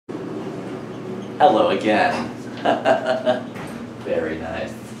Hello again. Very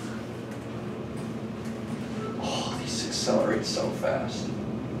nice. Oh, these accelerate so fast.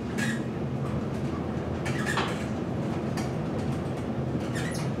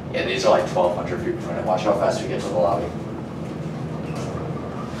 Yeah, these are like 1,200 feet per minute. Watch how fast we get to the lobby.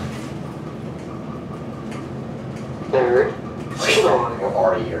 Third floor. We're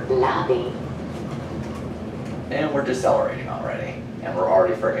already here. Lobby. And we're decelerating already. And we're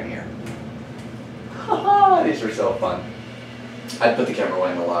already freaking here. Haha, these are so fun. I'd put the camera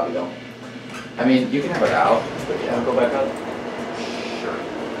away in the lobby though. I mean, you can have it out, but yeah, go back up. Sure.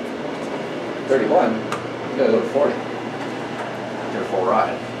 31? You gotta go to 40. Get a full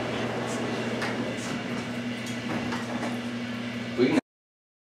ride. We can.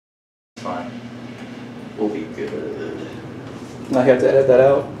 It's fine. We'll be good. I have to edit that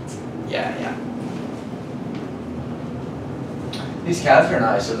out. Yeah, yeah. These cabs are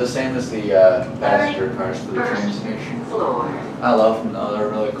nice. They're the same as the passenger cars for the train station. Floor. I love them though. They're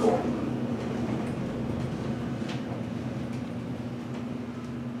really cool.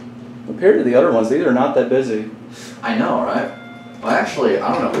 Compared to the other ones, these are not that busy. I know, right? Well, actually,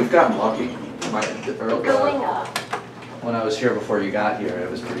 I don't know. We've gotten lucky. Going up. When I was here before you got here, it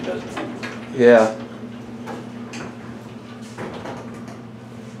was pretty busy. Yeah.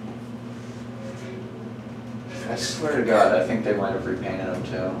 I swear to God, I think they might have repainted them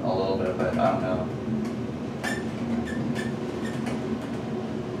too, a little bit, but I don't know.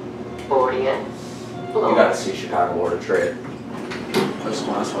 40th floor. You gotta see Chicago Board of Trade. Those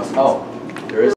last ones. Oh,